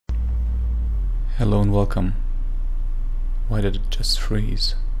Hello and welcome. Why did it just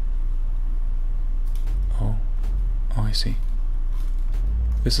freeze? Oh, I see.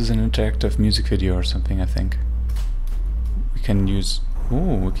 This is an interactive music video or something, I think. We can use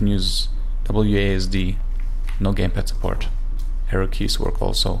WASD. No gamepad support. Arrow keys work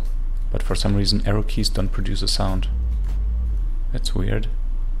also, but for some reason arrow keys don't produce a sound. That's weird.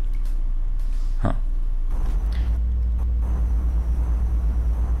 Huh.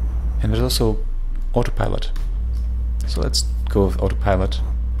 And there's also autopilot. So let's go with autopilot.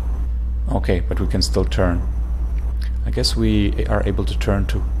 Okay, but we can still turn. I guess we are able to turn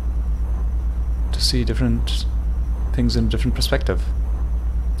to see different things in a different perspective.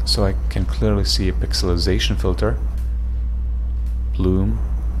 So I can clearly see a pixelization filter, bloom.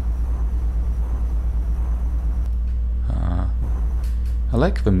 I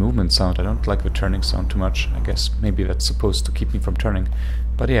like the movement sound. I don't like the turning sound too much. I guess maybe that's supposed to keep me from turning.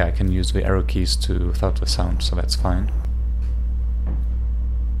 But yeah, I can use the arrow keys without the sound, so that's fine.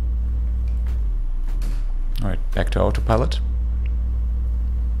 Alright, back to autopilot.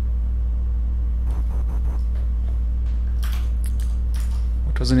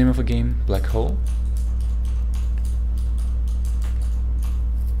 What was the name of the game? Black Hole?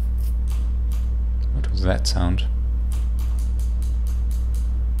 What was that sound?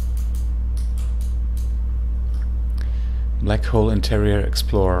 Black Hole Interior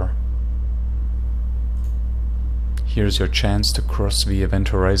Explorer. Here's your chance to cross the event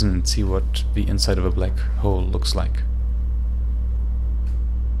horizon and see what the inside of a black hole looks like.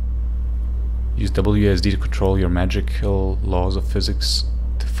 Use WASD to control your magical laws of physics,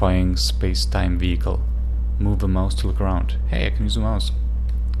 defying space-time vehicle. Move the mouse to look around. Hey, I can use the mouse.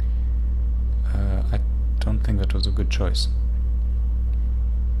 I don't think that was a good choice.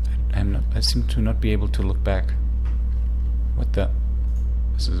 I seem to not be able to look back. What the?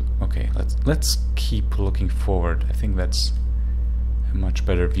 This is okay. Let's keep looking forward. I think that's a much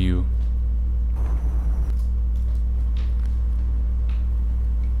better view.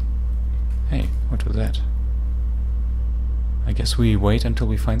 Hey, what was that? I guess we wait until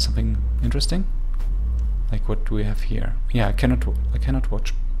we find something interesting. Like what do we have here? Yeah, I cannot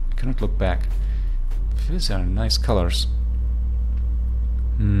look back. These are nice colors.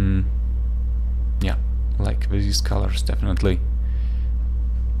 Yeah, like these colors definitely.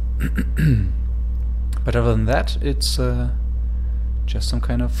 But other than that, it's just some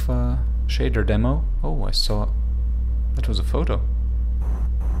kind of shader demo. Oh, I saw that was a photo.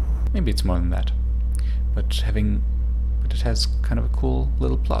 Maybe it's more than that. But it has kind of a cool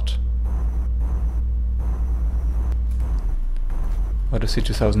little plot. Odyssey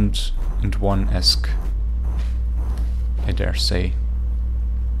 2001-esque, I dare say.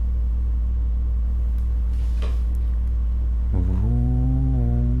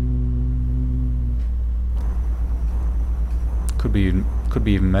 Could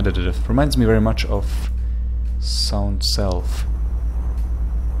be even meditative. Reminds me very much of Sound Self,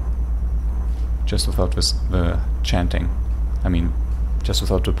 just without the chanting. I mean, just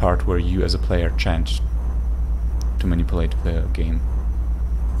without the part where you as a player chant to manipulate the game.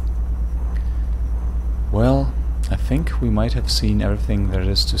 Well, I think we might have seen everything there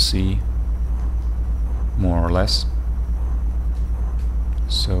is to see, more or less.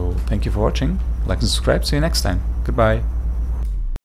 So, thank you for watching. Like and subscribe. See you next time. Goodbye.